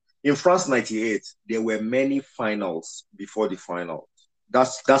 In France 98, there were many finals before the final.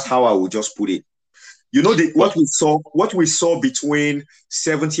 That's how I would just put it. You know, what we saw between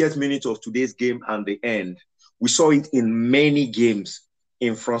 70th minute of today's game and the end, we saw it in many games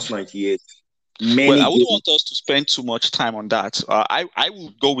in France 98. Well, I wouldn't want us to spend too much time on that. I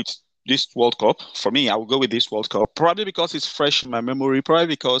would go with this World Cup. For me, I will go with this World Cup, probably because it's fresh in my memory, probably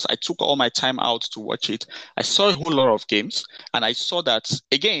because I took all my time out to watch it. I saw a whole lot of games, and I saw that,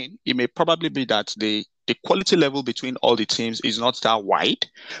 again, it may probably be that the quality level between all the teams is not that wide,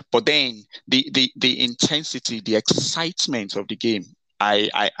 but then the intensity, the excitement of the game,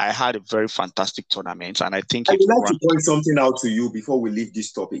 I had a very fantastic tournament, and I think I would like to point something out to you before we leave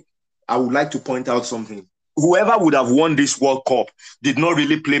this topic. I would like to point out something. Whoever would have won this World Cup did not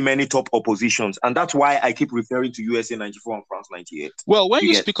really play many top oppositions. And that's why I keep referring to USA 94 and France 98. Well, when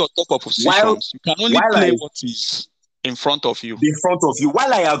you speak of top oppositions, you can only play what is in front of you. In front of you.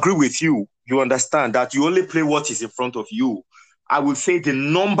 While I agree with you, you understand that you only play what is in front of you. I would say the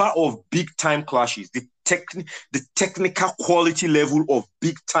number of big-time clashes, the technical quality level of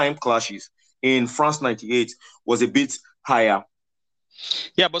big-time clashes in France 98 was a bit higher.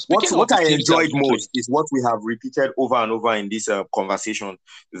 Yeah, but what I enjoyed most is what we have repeated over and over in this conversation,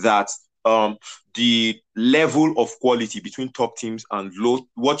 that the level of quality between top teams and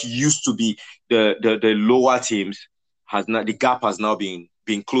what used to be the lower teams the gap has now been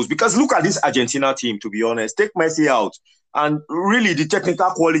closed. Because look at this Argentina team, to be honest, take Messi out, and really the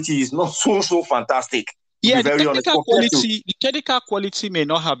technical quality is not so fantastic. Yeah, the technical quality may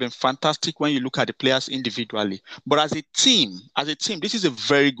not have been fantastic when you look at the players individually, but as a team, this is a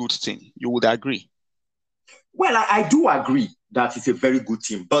very good team. You would agree? Well, I do agree that it's a very good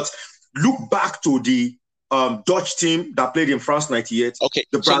team, but look back to the Dutch team that played in France '98, Okay,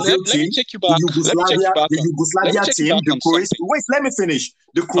 the so Brazil let me team, take you the back. Let me take you Yugoslavia, back the on. Let me Yugoslavia take you team, back the on Croatian. something. Wait, let me finish.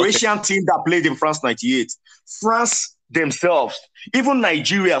 The Okay. Croatian team that played in France '98, France themselves, even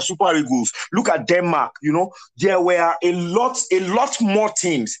Nigeria, Super Eagles. Look at Denmark. You know, there were a lot more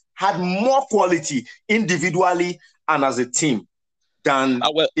teams had more quality individually and as a team than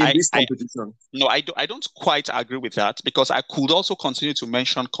Well, in this competition. No, I don't quite agree with that because I could also continue to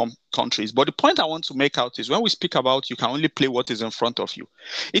mention countries. But the point I want to make out is when we speak about you can only play what is in front of you.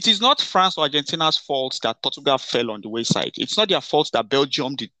 It is not France or Argentina's fault that Portugal fell on the wayside. It's not their fault that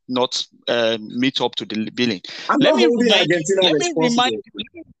Belgium did not meet up to the billing. I'm not holding Argentina responsible. Let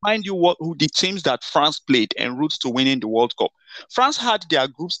me remind you who the teams that France played en route to winning the World Cup. France had their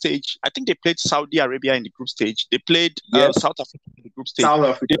group stage. I think they played Saudi Arabia in the group stage. They played Yes. South Africa in the group stage. South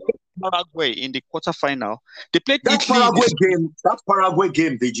Africa. Paraguay in the quarterfinal. They played that Italy. Paraguay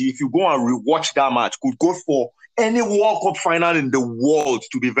game, Deji, if you go and rewatch that match, could go for any World Cup final in the world,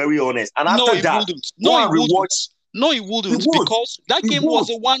 to be very honest. And after that, go and rewatch. No, it wouldn't, because that game was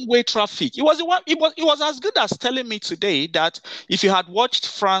a one-way traffic. It was as good as telling me today that if you had watched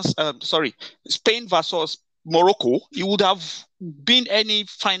Spain versus Morocco, you would have been any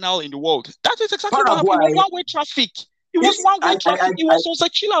final in the world. That is exactly what happened. It was one-way traffic. It was one-way traffic. It was a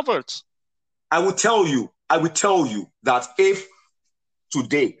chill-avert. I will tell you that if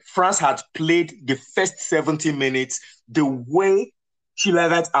today France had played the first 70 minutes the way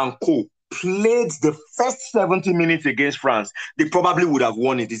Chilavert and co played the first 70 minutes against France, they probably would have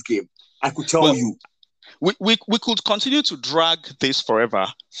won in this game. I could tell you. We could continue to drag this forever.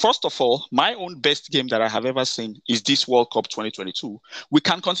 First of all, my own best game that I have ever seen is this World Cup 2022. We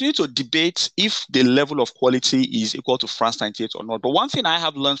can continue to debate if the level of quality is equal to France 98 or not. But one thing I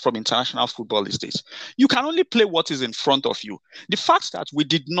have learned from international football is this. You can only play what is in front of you. The fact that we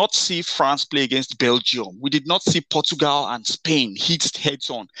did not see France play against Belgium, we did not see Portugal and Spain hit heads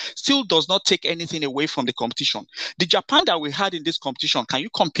on, still does not take anything away from the competition. The Japan that we had in this competition, can you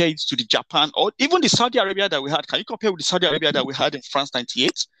compare it to the Japan or even the Saudi Arabia that we had? Can you compare with the Saudi Arabia that we had in France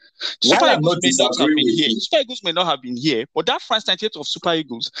 98? Super Eagles may not have been here, but that France 98 of Super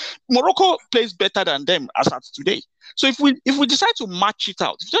Eagles, Morocco plays better than them as at today. So if we decide to match it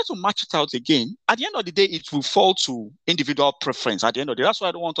out, again, at the end of the day, it will fall to individual preference. At the end of the day, that's why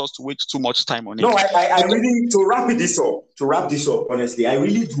I don't want us to waste too much time on it. No, I really, to wrap this up, honestly, I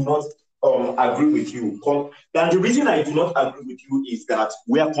really do not agree with you. And the reason I do not agree with you is that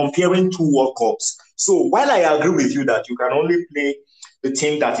we are comparing two World Cups. So while I agree with you that you can only play the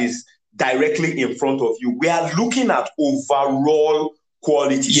team that is directly in front of you, we are looking at overall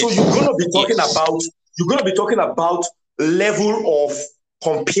quality. Yes. So you're going to be talking about level of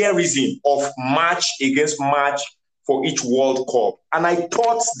comparison of match against match for each World Cup. And I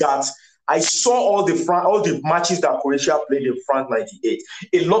thought that I saw all the matches that Croatia played in France 98.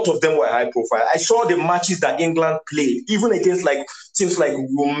 A lot of them were high profile. I saw the matches that England played, even against teams like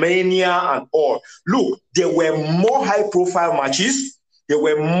Romania and all. Look, there were more high profile matches. There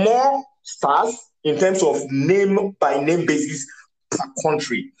were more stars in terms of name by name basis per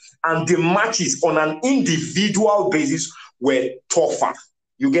country. And the matches on an individual basis were tougher.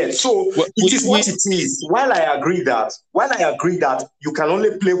 You get it is what it is. While I agree that you can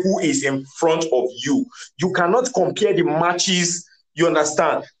only play who is in front of you. You cannot compare the matches. You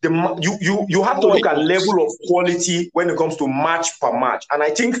understand? You have to look at level of quality when it comes to match per match. And I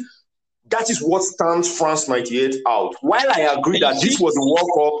think that is what stands France 98 out. While I agree that this was a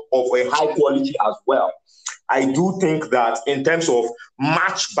World Cup of a high quality as well, I do think that in terms of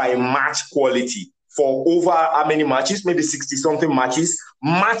match by match quality, for over how many matches, maybe 60-something matches,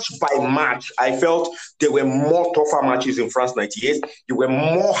 match by match, I felt there were more tougher matches in France 98. There were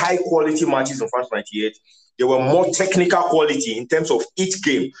more high-quality matches in France 98. There were more technical quality in terms of each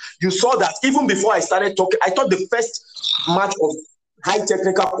game. You saw that even before I started talking, I thought the first match of high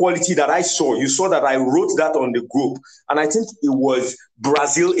technical quality that I saw, you saw that I wrote that on the group, and I think it was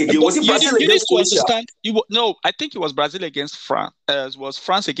Brazil against. Was it Brazil against Croatia? I think it was Brazil against France. It was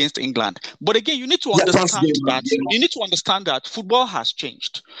France against England. But again, you need to understand You need to understand that football has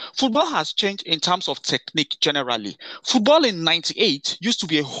changed. Football has changed in terms of technique generally. Football in '98 used to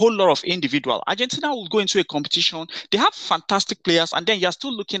be a whole lot of individual. Argentina will go into a competition. They have fantastic players, and then you're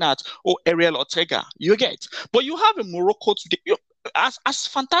still looking at Ariel Ortega. You get, but you have a Morocco today. As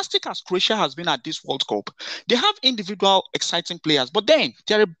fantastic as Croatia has been at this World Cup, they have individual exciting players, but then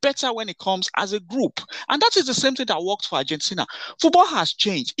they're better when it comes as a group. And that is the same thing that worked for Argentina. Football has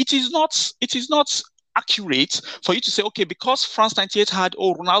changed. It is not accurate for you to say, okay, because France 98 had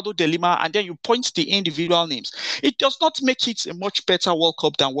Ronaldo de Lima, and then you point the individual names. It does not make it a much better World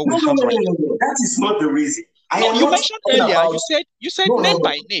Cup than what we have right now. No. That is not the reason. You mentioned earlier, you said name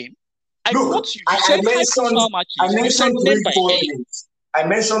by name. I quote you. You said high-profile matches. You said name by name. I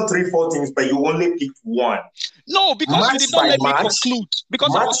mentioned 3-4 things, but you only picked one. No, because you did not let me conclude.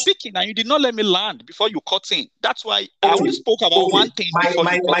 Because I was speaking and you did not let me land before you cut in. That's why I only spoke about one thing before you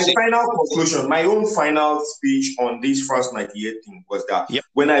cut in. My final conclusion, my own final speech on this France 98 thing was that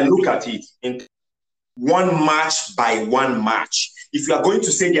when I look at it in one match by one match, if you are going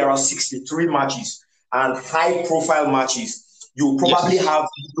to say there are 63 matches and high-profile matches, you probably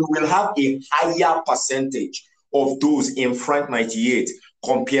will have a higher percentage of those in France 98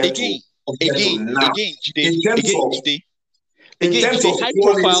 compared to now. In terms of high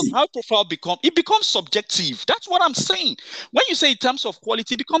profile becomes subjective. That's what I'm saying. When you say in terms of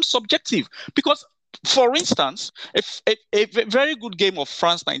quality, it becomes subjective. Because, for instance, if a very good game of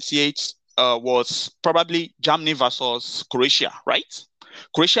France 98 was probably Germany versus Croatia, right?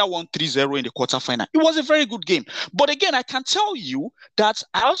 Croatia won 3-0 in the quarterfinal. It was a very good game. But again, I can tell you that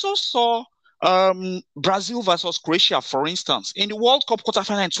I also saw Brazil versus Croatia, for instance, in the World Cup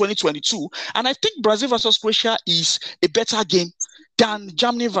quarterfinal in 2022, and I think Brazil versus Croatia is a better game than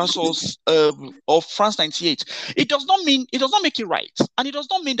Germany versus of France 98. It does not make it right, and it does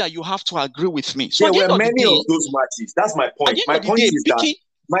not mean that you have to agree with me. So there were many of those matches. That's my point. My point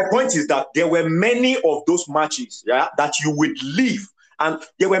is that there were many of those matches, that you would leave. And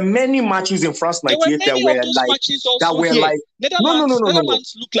there were many matches in France 98 that were like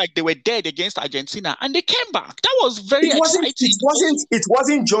Netherlands looked like they were dead against Argentina, and they came back. That was very exciting. It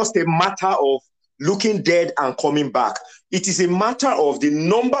wasn't just a matter of looking dead and coming back. It is a matter of the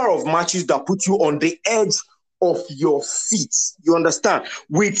number of matches that put you on the edge of your seat. You understand?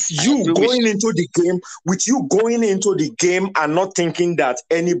 With you going into the game and not thinking that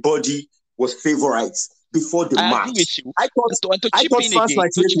anybody was favorites before the match. I agree with you. I thought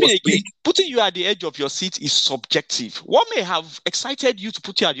putting you at the edge of your seat is subjective. What may have excited you to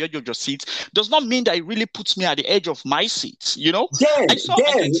put you at the edge of your seat does not mean that it really puts me at the edge of my seat. You know? What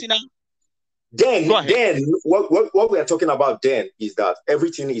we are talking about then is that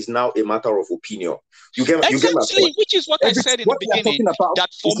everything is now a matter of opinion. You get which is what I said in the beginning.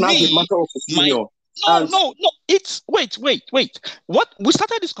 That for me, a matter of opinion. No. It's wait. What we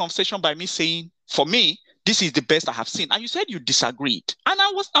started this conversation by me saying, for me, this is the best I have seen. And you said you disagreed. And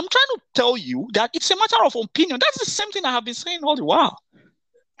I'm trying to tell you that it's a matter of opinion. That's the same thing I have been saying all the while.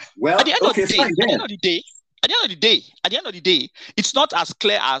 Well, at the end of the day, it's not as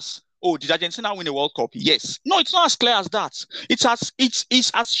clear as, oh, did Argentina win a World Cup? Yes. No, it's not as clear as that. It's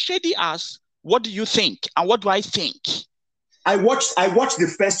as shady as, what do you think? And what do I think? I watched the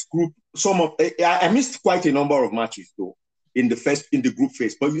first group. I missed quite a number of matches though in the group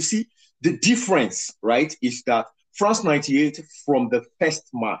phase. But you see, the difference, right, is that France 98 from the first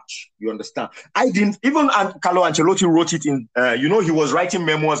match, you understand? Carlo Ancelotti wrote it in, he was writing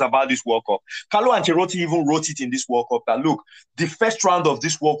memoirs about this World Cup. Carlo Ancelotti even wrote it in this World Cup that, look, the first round of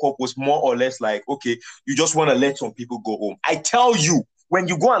this World Cup was more or less like, okay, you just want to let some people go home. I tell you, when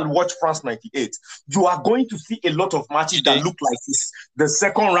you go and watch France 98, you are going to see a lot of matches that look like this, the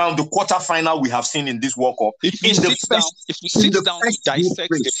second round, the quarterfinal we have seen in this World Cup. If we sit down to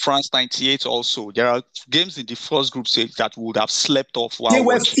dissect the France 98 also, there are games in the first group stage that would have slept off while they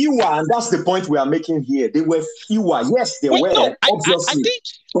were fewer, and that's the point we are making here. They were fewer. Yes, they were. No, obviously.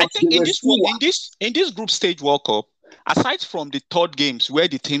 I think in this group stage World Cup, aside from the third games where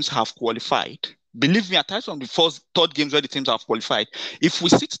the teams have qualified, believe me, aside from the third games where the teams have qualified, if we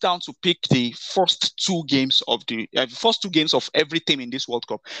sit down to pick the first two games of every team in this World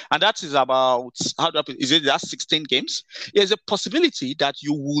Cup, and that is about, that's 16 games? There's a possibility that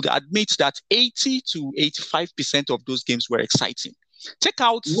you would admit that 80 to 85% of those games were exciting. Take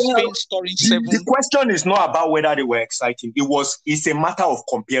out Spain scoring 7. The question is not about whether they were exciting. It's a matter of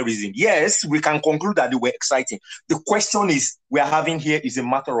comparison. Yes, we can conclude that they were exciting. The question we're having here is a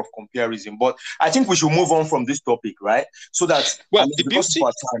matter of comparison. But I think we should move on from this topic, right? So that,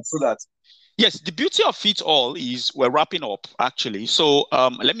 Yes, the beauty of it all is we're wrapping up, actually. So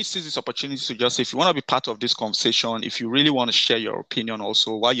let me seize this opportunity to just say, if you want to be part of this conversation, if you really want to share your opinion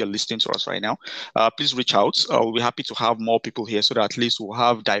also while you're listening to us right now, please reach out. We'll be happy to have more people here so that at least we'll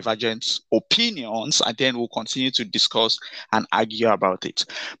have divergent opinions, and then we'll continue to discuss and argue about it.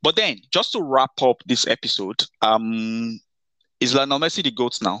 But then, just to wrap up this episode, is Lionel Messi the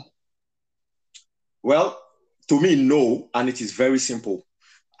GOAT now? Well, to me, no, and it is very simple.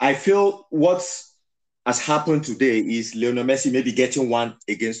 I feel what has happened today is Lionel Messi maybe getting one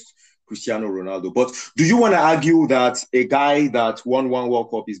against Cristiano Ronaldo. But do you want to argue that a guy that won one World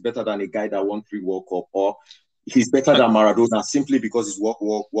Cup is better than a guy that won 3 World Cup, or he's better than Maradona simply because he's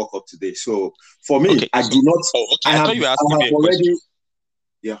World Cup today? So for me, Okay, I so, do not. I thought you were asking me a question.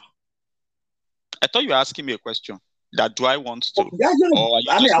 Yeah. I thought you were asking me a question. That do I want to? Yeah.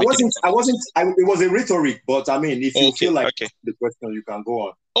 I mean, it was a rhetoric, but I mean, if you feel like the question, you can go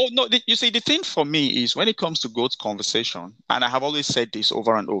on. Oh, no, you see, the thing for me is when it comes to GOAT conversation, and I have always said this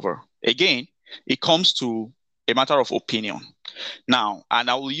over and over, again, it comes to a matter of opinion. Now, and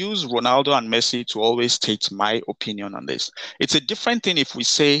I will use Ronaldo and Messi to always state my opinion on this. It's a different thing if we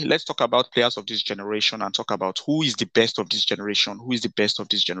say, let's talk about players of this generation and talk about who is the best of this generation, who is the best of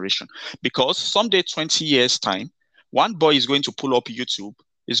this generation. Because someday, 20 years' time, one boy is going to pull up YouTube,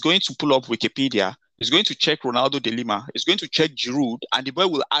 is going to pull up Wikipedia, is going to check Ronaldo de Lima, is going to check Giroud, and the boy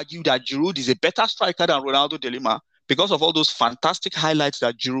will argue that Giroud is a better striker than Ronaldo de Lima because of all those fantastic highlights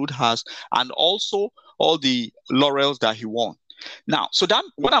that Giroud has and also all the laurels that he won. Now, so that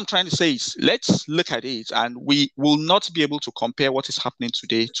what I'm trying to say is let's look at it, and we will not be able to compare what is happening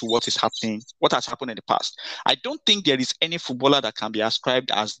today to what has happened in the past. I don't think there is any footballer that can be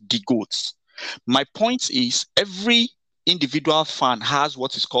ascribed as the GOAT. My point is every individual fan has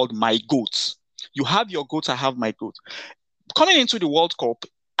what is called my GOAT. You have your GOAT, I have my GOAT. Coming into the World Cup,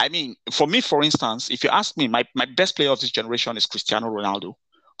 I mean, for me, for instance, if you ask me, my best player of this generation is Cristiano Ronaldo.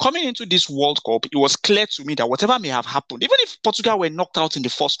 Coming into this World Cup, it was clear to me that whatever may have happened, even if Portugal were knocked out in the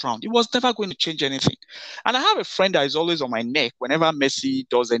first round, it was never going to change anything. And I have a friend that is always on my neck whenever Messi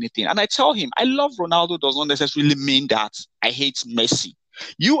does anything. And I tell him, I love Ronaldo does not necessarily mean that I hate Messi.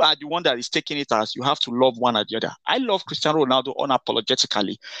 You are the one that is taking it as you have to love one or the other. I love Cristiano Ronaldo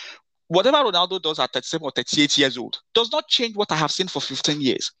unapologetically. Whatever Ronaldo does at 37 or 38 years old does not change what I have seen for 15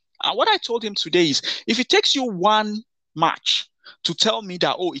 years. And what I told him today is, if it takes you one match to tell me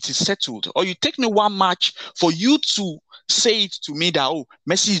that, oh, it is settled, or you take me one match for you to say it to me that, oh,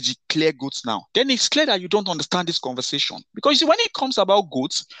 Messi is the clear GOAT now, then it's clear that you don't understand this conversation. Because you see, when it comes about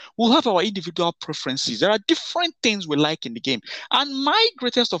GOATs, we'll have our individual preferences. There are different things we like in the game. And my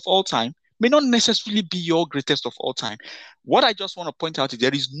greatest of all time may not necessarily be your greatest of all time. What I just want to point out is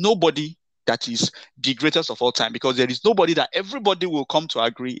there is nobody that is the greatest of all time, because there is nobody that everybody will come to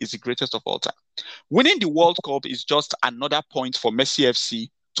agree is the greatest of all time. Winning the World Cup is just another point for Messi FC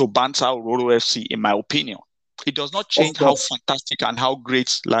to banter Roro FC, in my opinion. It does not change how fantastic and how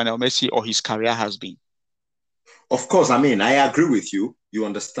great Lionel Messi or his career has been. Of course, I mean, I agree with you. You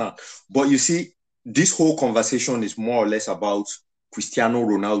understand. But you see, this whole conversation is more or less about Cristiano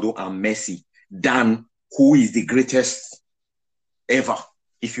Ronaldo and Messi than who is the greatest ever.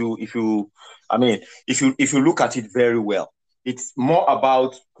 If you look at it very well, it's more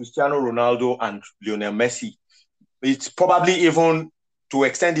about Cristiano Ronaldo and Lionel Messi. It's probably, even to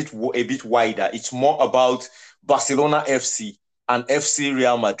extend it a bit wider, it's more about Barcelona FC and FC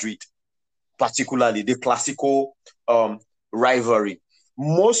Real Madrid, particularly the Clásico rivalry.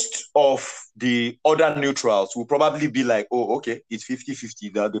 Most of the other neutrals will probably be like, oh, okay, it's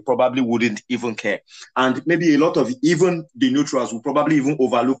 50-50. That they probably wouldn't even care. And maybe a lot of even the neutrals will probably even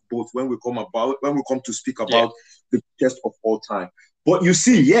overlook both when we come to speak about the best of all time. But you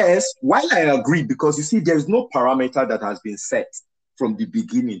see, yes, while I agree, because you see, there's no parameter that has been set from the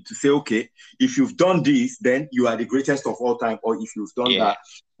beginning to say, okay, if you've done this, then you are the greatest of all time, or if you've done that.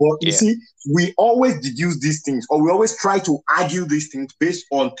 But you see, we always deduce these things, or we always try to argue these things based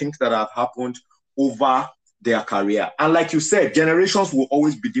on things that have happened over their career. And like you said, generations will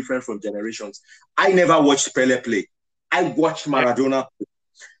always be different from generations. I never watched Pele play. I watched Maradona play.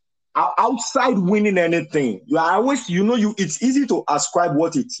 Outside winning anything, it's easy to ascribe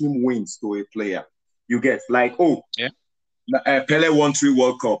what a team wins to a player. You get like, Pele won 3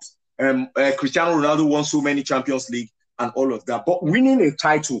 World Cups. Cristiano Ronaldo won so many Champions League and all of that. But winning a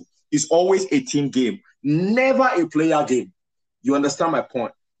title is always a team game, never a player game. You understand my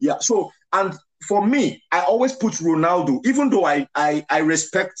point? Yeah. So, and for me, I always put Ronaldo, even though I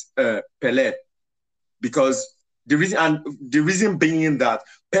respect Pele, because the reason being that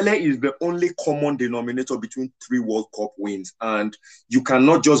Pele is the only common denominator between 3 World Cup wins, and you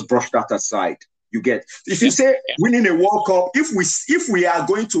cannot just brush that aside. You get, if you say winning a World Cup, if we are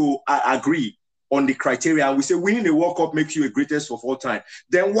going to agree on the criteria and we say winning a World Cup makes you a greatest of all time,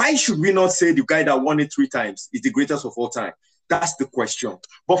 then why should we not say the guy that won it 3 times is the greatest of all time? That's the question.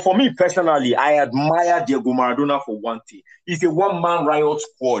 But for me personally, I admire Diego Maradona for one thing. He's a one-man riot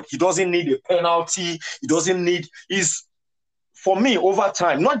squad. He doesn't need a penalty. He's, for me, over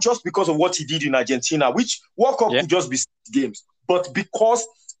time, not just because of what he did in Argentina, which World Cup could just be 6 games, but because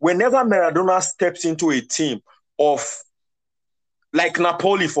whenever Maradona steps into a team of like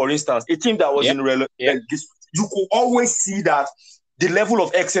Napoli, for instance, a team that was in this, you could always see that the level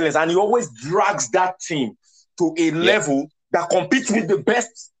of excellence, and he always drags that team to a level that competes with the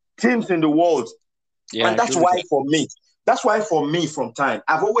best teams in the world. And that's why for me, from time,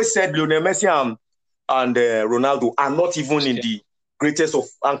 I've always said Lionel Messi and Ronaldo are not even in the greatest of,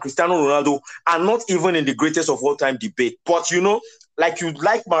 and Cristiano Ronaldo are not even in the greatest of all time debate. But you know, like you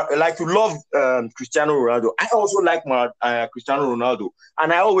love Cristiano Ronaldo, I also like Cristiano Ronaldo,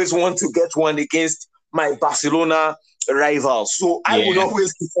 and I always want to get one against my Barcelona rivals. So I would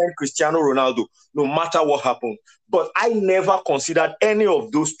always defend Cristiano Ronaldo no matter what happened. But I never considered any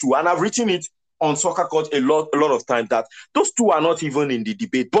of those two, and I've written it on Soccer Court a lot of times that those two are not even in the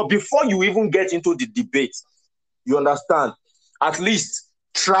debate. But before you even get into the debate, you understand, at least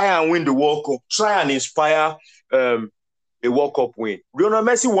try and win the World Cup, try and inspire a World Cup win. Lionel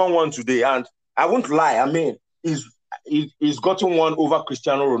Messi won one today, and I won't lie, I mean, he's gotten one over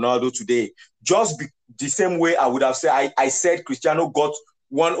Cristiano Ronaldo today. Just the same way I would have said, I said Cristiano got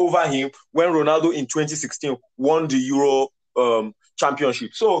one over him when Ronaldo in 2016 won the Euro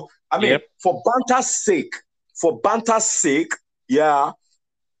championship. So, I mean, for banter's sake, yeah,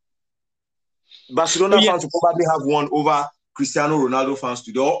 Barcelona fans will probably have one over Cristiano Ronaldo fans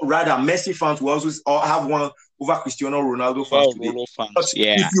today, or rather, Messi fans will also have one over Cristiano Ronaldo fans today.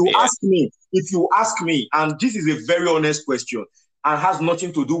 If you ask me, and this is a very honest question and has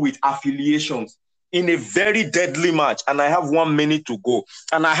nothing to do with affiliations, in a very deadly match, and I have 1 minute to go,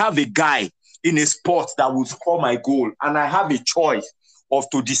 and I have a guy in a sport that will score my goal, and I have a choice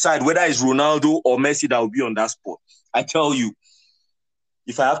to decide whether it's Ronaldo or Messi that will be on that spot, I tell you,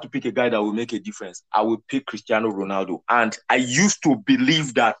 if I have to pick a guy that will make a difference, I will pick Cristiano Ronaldo. And I used to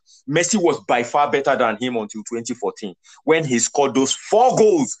believe that Messi was by far better than him until 2014, when he scored those 4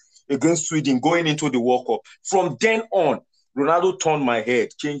 goals against Sweden going into the World Cup. From then on, Ronaldo turned my head,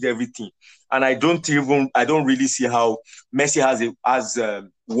 changed everything. And I don't really see how Messi has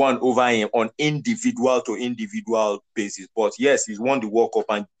won over him on individual to individual basis. But yes, he's won the World Cup,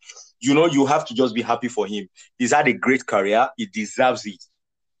 and you know, you have to just be happy for him. He's had a great career. He deserves it.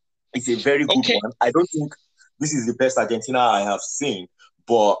 It's a very good one. I don't think this is the best Argentina I have seen,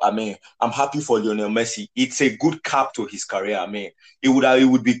 but I mean, I'm happy for Lionel Messi. It's a good cap to his career. I mean, it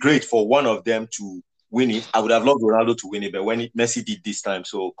would be great for one of them to win it. I would have loved Ronaldo to win it, but Messi did this time.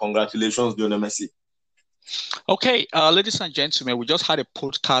 So congratulations, Lionel Messi. Okay, ladies and gentlemen, we just had a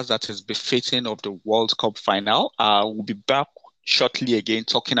podcast that is befitting of the World Cup final. We'll be back shortly again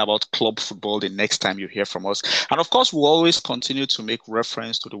talking about club football the next time you hear from us. And of course, we'll always continue to make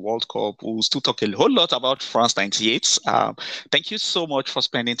reference to the World Cup. We'll still talk a whole lot about France 98. Thank you so much for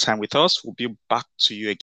spending time with us. We'll be back to you again.